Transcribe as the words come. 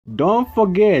Don't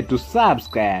forget to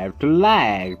subscribe, to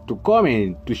like, to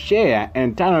comment, to share,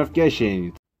 and turn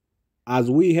notifications.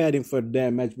 As we heading for the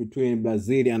match between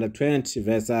Brazil under 20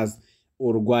 versus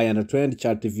Uruguay under 20,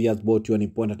 Chart TV has brought you an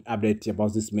important update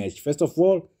about this match. First of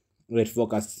all, let's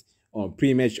focus on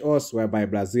pre-match odds, whereby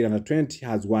Brazil under 20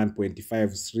 has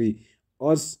 1.53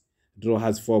 odds, draw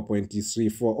has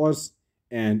 4.34 odds,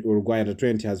 and Uruguay under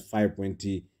 20 has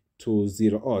 5.20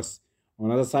 odds. On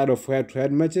the other side of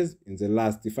head-to-head matches, in the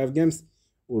last 5 games,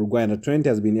 Uruguay under 20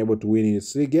 has been able to win in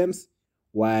 3 games,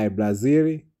 while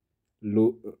Brazil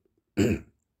is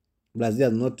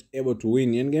not able to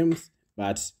win in games,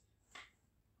 but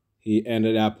he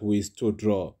ended up with 2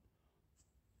 draws.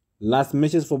 Last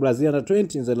matches for Brazil under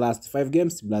 20 in the last 5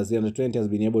 games, Brazil under 20 has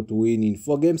been able to win in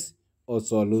 4 games,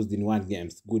 also lose in 1 game.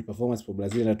 Good performance for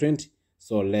Brazil under 20,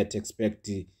 so let's expect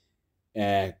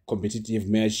a competitive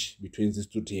match between these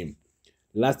two teams.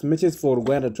 Last matches for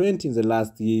Uruguay under 20 in the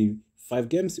last 5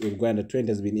 games, Uruguay under 20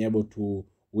 has been able to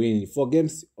win in 4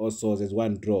 games, also there's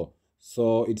 1 draw.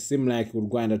 So it seems like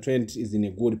Uruguay under 20 is in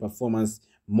a good performance,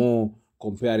 more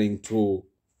comparing to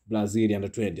Brazil under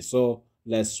 20. So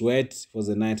let's wait for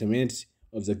the 90 minutes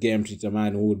of the game to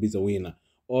determine who will be the winner.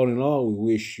 All in all,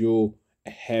 we wish you a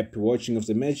happy watching of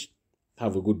the match.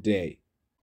 Have a good day.